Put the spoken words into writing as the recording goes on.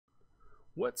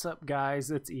What's up, guys?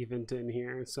 It's Eventon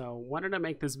here. So wanted to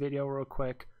make this video real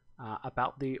quick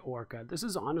about the Orca. This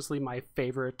is honestly my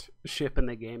favorite ship in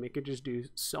the game. It could just do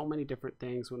so many different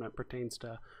things when it pertains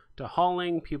to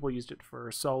hauling. People used it for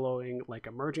soloing like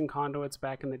emerging conduits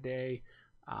back in the day.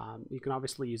 You can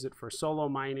obviously use it for solo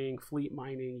mining, fleet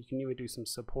mining. You can even do some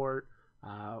support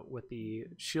with the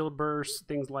shield bursts,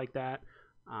 things like that.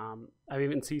 I've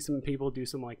even seen some people do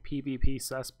some like PvP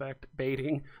suspect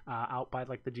baiting out by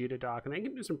like the Judah dock, and they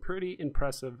can do some pretty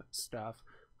impressive stuff.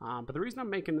 But the reason I'm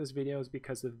making this video is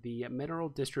because of the mineral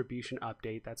distribution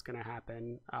update that's going to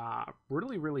happen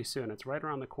really soon. It's right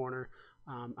around the corner.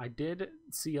 I did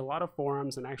see a lot of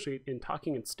forums, and actually in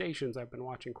talking in stations, I've been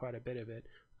watching quite a bit of it.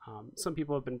 Some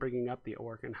people have been bringing up the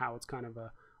Orc and how it's kind of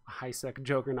a high-sec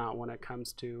juggernaut when it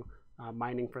comes to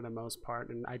mining for the most part.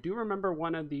 And I do remember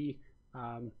one of the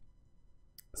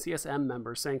CSM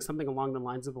members saying something along the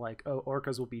lines of like, oh,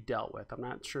 Orcas will be dealt with. I'm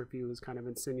not sure if he was kind of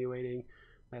insinuating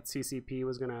that CCP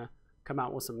was going to come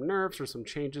out with some nerfs or some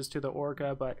changes to the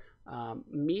Orca, but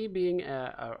me being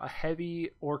a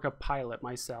heavy Orca pilot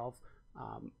myself,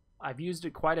 I've used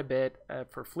it quite a bit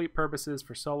for fleet purposes,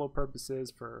 for solo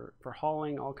purposes, for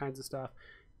hauling, all kinds of stuff,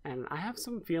 and I have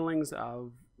some feelings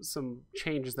of some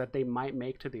changes that they might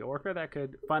make to the Orca that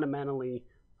could fundamentally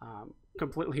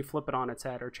completely flip it on its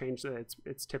head or change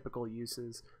its typical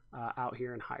uses out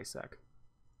here in high sec.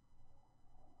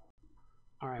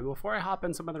 All right, before I hop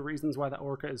in some of the reasons why the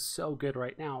Orca is so good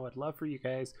right now, I'd love for you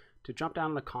guys to jump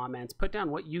down in the comments, put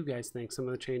down what you guys think some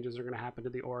of the changes are going to happen to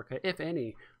the Orca, if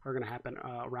any, are going to happen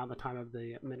around the time of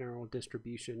the mineral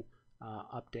distribution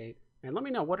update. And let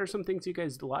me know, what are some things you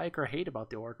guys like or hate about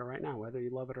the Orca right now, whether you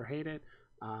love it or hate it.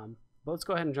 But let's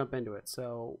go ahead and jump into it.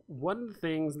 So one of the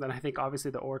things that I think obviously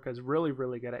the Orca is really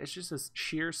good at is just this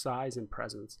sheer size and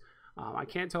presence. I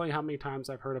can't tell you how many times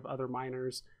I've heard of other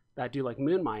miners that do like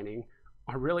moon mining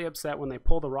are really upset when they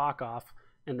pull the rock off,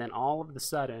 and then all of a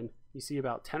sudden you see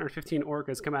about 10 or 15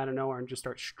 Orcas come out of nowhere and just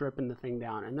start stripping the thing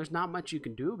down, and there's not much you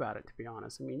can do about it, to be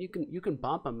honest. I mean, you can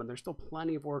bump them, but there's still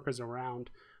plenty of Orcas around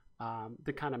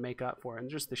to kind of make up for it, and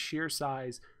just the sheer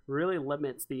size really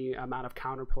limits the amount of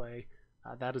counterplay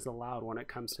that is allowed when it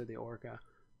comes to the Orca,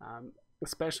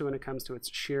 especially when it comes to its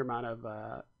sheer amount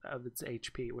of its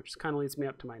HP, which kind of leads me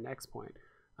up to my next point.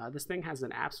 This thing has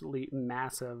an absolutely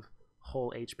massive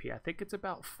whole HP. I think it's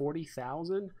about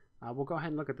 40,000. We'll go ahead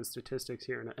and look at the statistics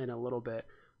here in a little bit,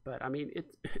 but I mean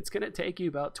it's going to take you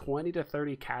about 20 to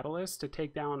 30 catalysts to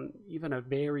take down even a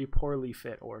very poorly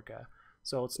fit Orca.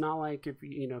 So it's not like if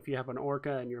you have an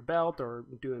Orca in your belt or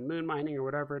doing moon mining or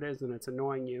whatever it is and it's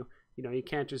annoying you, you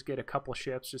can't just get a couple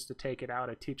ships just to take it out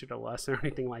or teach it a lesson or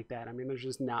anything like that. I mean, there's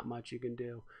just not much you can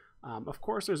do. Of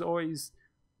course, there's always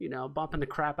bumping the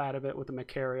crap out of it with a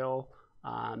Macarial.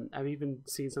 I've even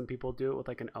seen some people do it with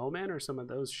like an Omen or some of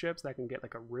those ships that can get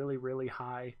like a really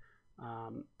high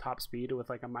top speed with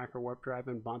like a micro warp drive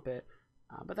and bump it,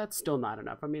 but that's still not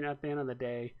enough. I mean, at the end of the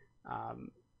day,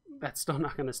 that's still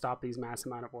not going to stop these mass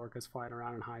amount of Orcas flying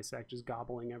around in high sec just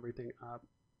gobbling everything up.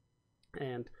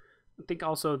 And I think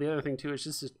also the other thing too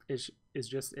is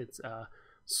just its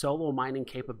solo mining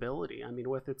capability. I mean,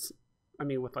 with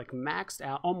like maxed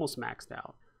out, almost maxed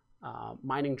out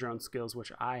mining drone skills,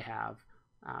 which I have,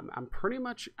 I'm pretty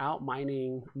much out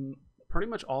mining pretty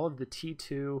much all of the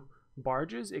T2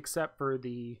 barges except for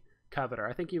the Covetor.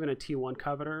 I think even a T1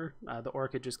 Covetor, the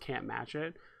Orca just can't match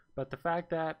it. But the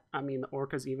fact that, I mean, the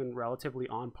Orca's even relatively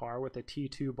on par with a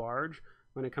T2 barge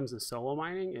when it comes to solo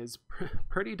mining is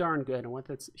pretty darn good. And with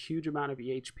its huge amount of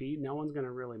EHP, no one's going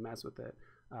to really mess with it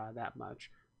that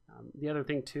much. The other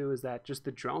thing too is that just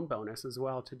the drone bonus as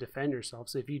well to defend yourself.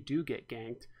 So if you do get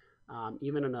ganked,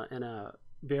 even in a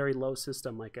very low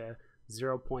system like a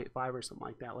 0.5 or something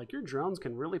like that, like your drones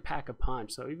can really pack a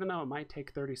punch. So even though it might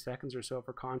take 30 seconds or so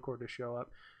for Concord to show up,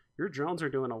 your drones are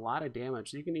doing a lot of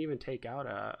damage. So you can even take out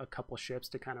a couple ships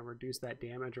to kind of reduce that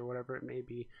damage or whatever it may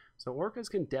be. So Orcas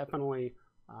can definitely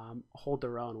hold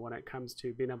their own when it comes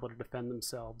to being able to defend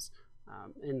themselves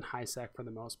in high sec for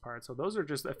the most part. So those are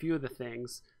just a few of the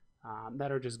things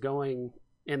that are just going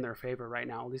in their favor right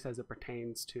now, at least as it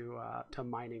pertains to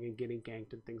mining and getting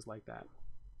ganked and things like that.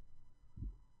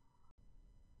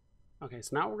 Okay,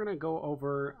 so now we're going to go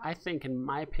over, I think, in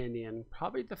my opinion,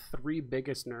 probably the 3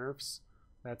 biggest nerfs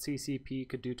that CCP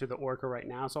could do to the Orca right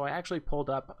now. So I actually pulled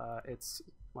up its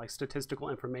like statistical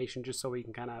information just so we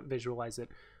can kind of visualize it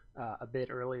a bit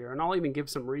earlier, and I'll even give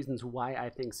some reasons why I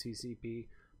think CCP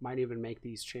might even make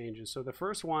these changes. So the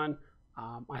first one,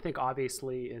 I think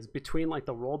obviously, is between like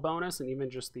the roll bonus and even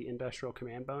just the industrial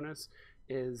command bonus,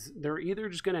 is they're either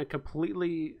just going to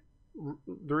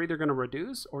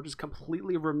reduce or just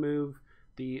completely remove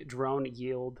the drone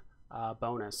yield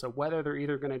bonus. So whether they're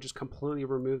either going to just completely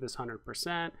remove this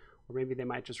 100%, or maybe they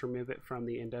might just remove it from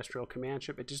the industrial command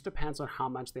ship. It just depends on how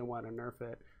much they want to nerf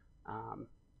it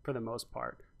for the most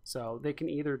part. So they can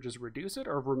either just reduce it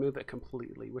or remove it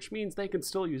completely, which means they can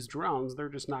still use drones. They're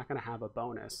just not going to have a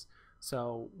bonus.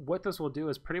 So what this will do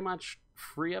is pretty much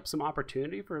free up some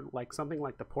opportunity for like something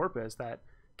like the Porpoise that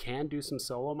can do some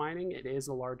solo mining. It is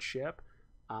a large ship,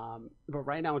 but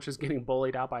right now it's just getting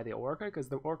bullied out by the Orca, because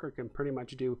the Orca can pretty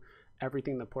much do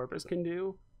everything the Porpoise can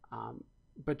do,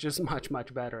 but just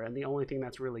much better. And the only thing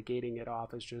that's really gating it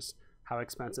off is just how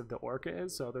expensive the Orca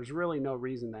is. So there's really no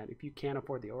reason that if you can't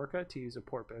afford the Orca to use a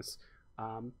Porpoise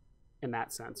in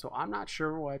that sense. So I'm not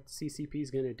sure what CCP is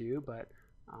going to do, but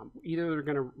either they're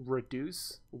going to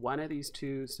reduce one of these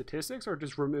two statistics or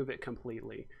just remove it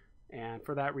completely. And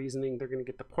for that reasoning, they're going to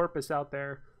get the Porpoise out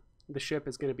there. The ship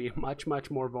is going to be much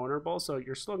more vulnerable. So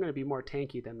you're still going to be more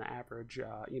tanky than the average,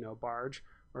 barge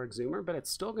or exhumer, but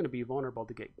it's still going to be vulnerable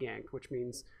to get ganked, which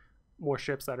means more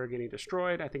ships that are getting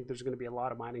destroyed. I think there's going to be a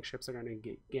lot of mining ships that are going to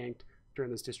get ganked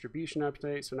during this distribution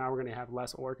update. So now we're going to have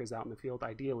less Orcas out in the field,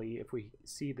 ideally, if we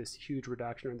see this huge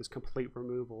reduction or this complete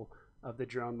removal of the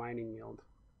drone mining yield.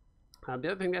 The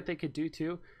other thing that they could do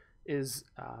too is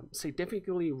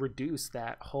significantly reduce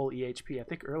that whole EHP. I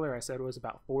think earlier I said it was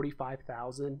about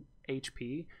 45,000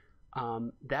 HP.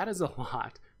 That is a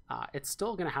lot. It's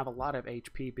still going to have a lot of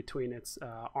HP between its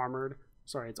armor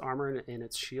and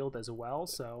its shield as well.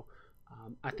 So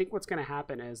I think what's going to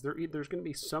happen is there's going to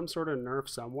be some sort of nerf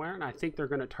somewhere, and I think they're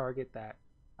going to target that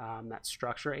that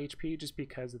structure HP just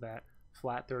because of that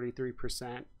flat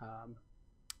 33%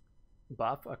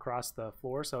 buff across the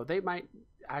floor. So they might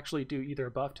actually do either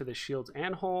a buff to the shields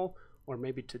and hull, or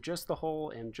maybe to just the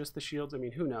hull and just the shields. I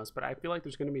mean, who knows? But I feel like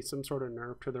there's going to be some sort of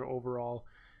nerf to their overall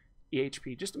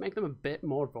EHP just to make them a bit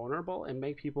more vulnerable and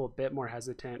make people a bit more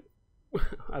hesitant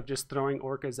of just throwing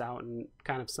Orcas out in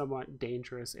kind of somewhat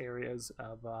dangerous areas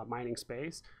of mining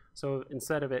space. So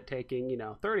instead of it taking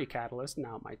 30 catalysts,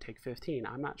 now it might take 15.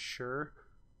 I'm not sure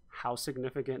how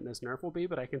significant this nerf will be,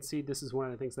 but I can see this is one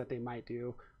of the things that they might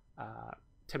do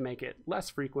to make it less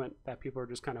frequent that people are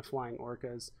just kind of flying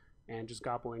Orcas and just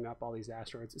gobbling up all these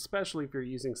asteroids, especially if you're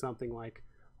using something like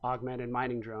augmented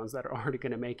mining drones that are already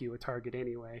going to make you a target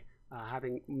anyway.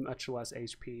 Having much less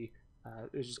HP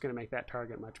is just going to make that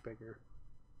target much bigger.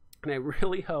 And I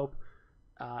really hope,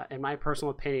 in my personal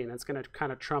opinion, it's going to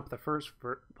kind of trump the first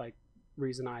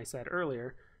reason I said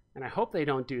earlier, and I hope they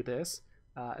don't do this,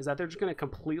 is that they're just going to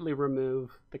completely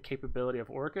remove the capability of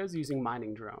Orcas using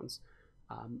mining drones.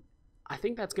 I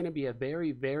think that's going to be a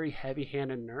very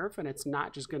heavy-handed nerf, and it's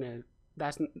not just going to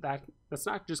that's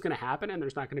not just going to happen, and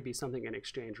there's not going to be something in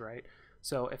exchange, right?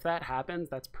 So if that happens,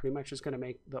 that's pretty much just going to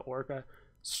make the Orca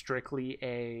strictly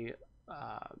a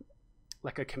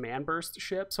like a command burst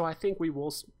ship. So I think we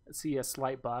will see a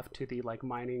slight buff to the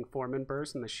mining foreman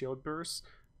burst and the shield burst.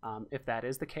 If that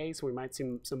is the case, we might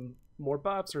see some more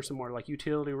buffs or some more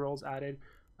utility roles added.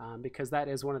 Because that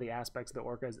is one of the aspects of the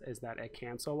Orca is that it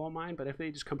can solo mine. But if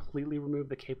they just completely remove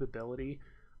the capability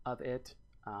of it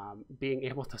being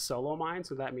able to solo mine,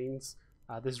 so that means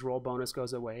this roll bonus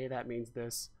goes away. That means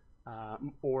this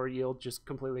ore yield just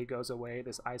completely goes away.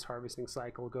 This ice harvesting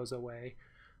cycle goes away.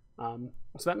 So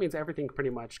that means everything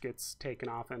pretty much gets taken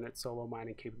off in its solo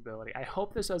mining capability. I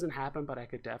hope this doesn't happen, but I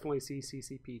could definitely see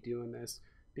CCP doing this,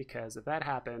 because if that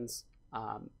happens,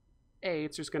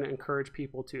 it's just going to encourage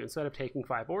people to, instead of taking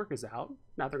 5 Orcas out,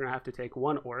 now they're going to have to take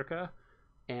 1 Orca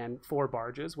and 4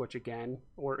 barges, which again,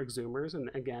 or exhumers, and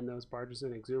again, those barges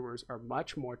and exhumers are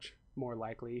much more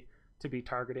likely to be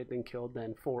targeted and killed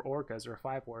than 4 Orcas or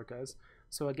 5 Orcas.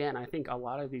 So again, I think a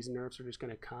lot of these nerfs are just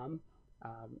going to come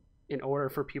in order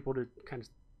for people to kind of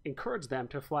encourage them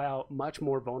to fly out much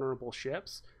more vulnerable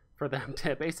ships for them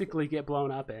to basically get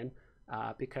blown up in,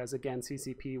 because again,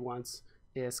 CCP wants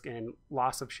ISK and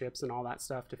loss of ships and all that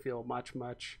stuff to feel much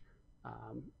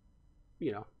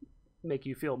make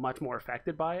you feel much more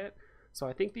affected by it. So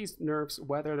I think these nerfs,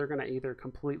 whether they're going to either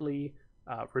completely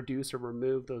reduce or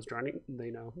remove those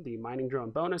the mining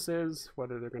drone bonuses,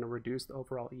 whether they're going to reduce the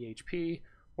overall EHP,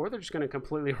 or they're just going to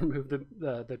completely remove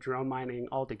the drone mining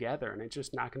altogether, and it's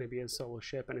just not going to be a solo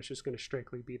ship, and it's just going to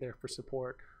strictly be there for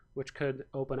support, which could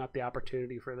open up the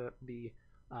opportunity for the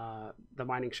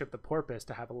mining ship, the Porpoise,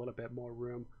 to have a little bit more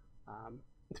room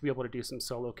to be able to do some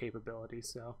solo capabilities.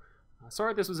 So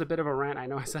sorry this was a bit of a rant. I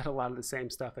know I said a lot of the same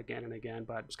stuff again and again,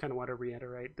 but I just kind of want to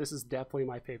reiterate, this is definitely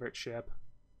my favorite ship.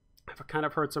 I've kind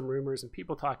of heard some rumors and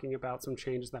people talking about some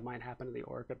changes that might happen to the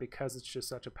Orca because it's just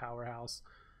such a powerhouse,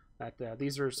 that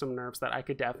these are some nerfs that I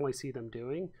could definitely see them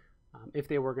doing if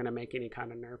they were going to make any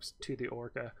kind of nerfs to the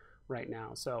Orca, right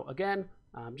now. So again,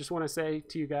 just want to say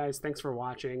to you guys, thanks for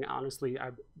watching. Honestly,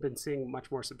 I've been seeing much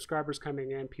more subscribers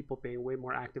coming in, people being way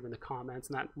more active in the comments,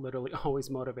 and that literally always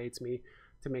motivates me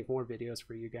to make more videos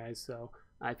for you guys. So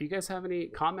if you guys have any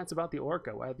comments about the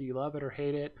Orca, whether you love it or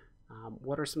hate it,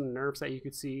 what are some nerfs that you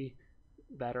could see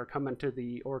that are coming to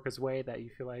the Orca's way that you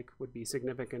feel like would be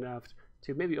significant enough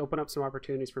to maybe open up some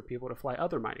opportunities for people to fly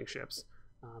other mining ships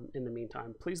in the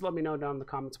meantime, please let me know down in the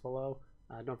comments below.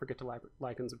 Don't forget to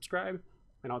like and subscribe,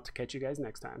 and I'll catch you guys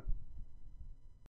next time.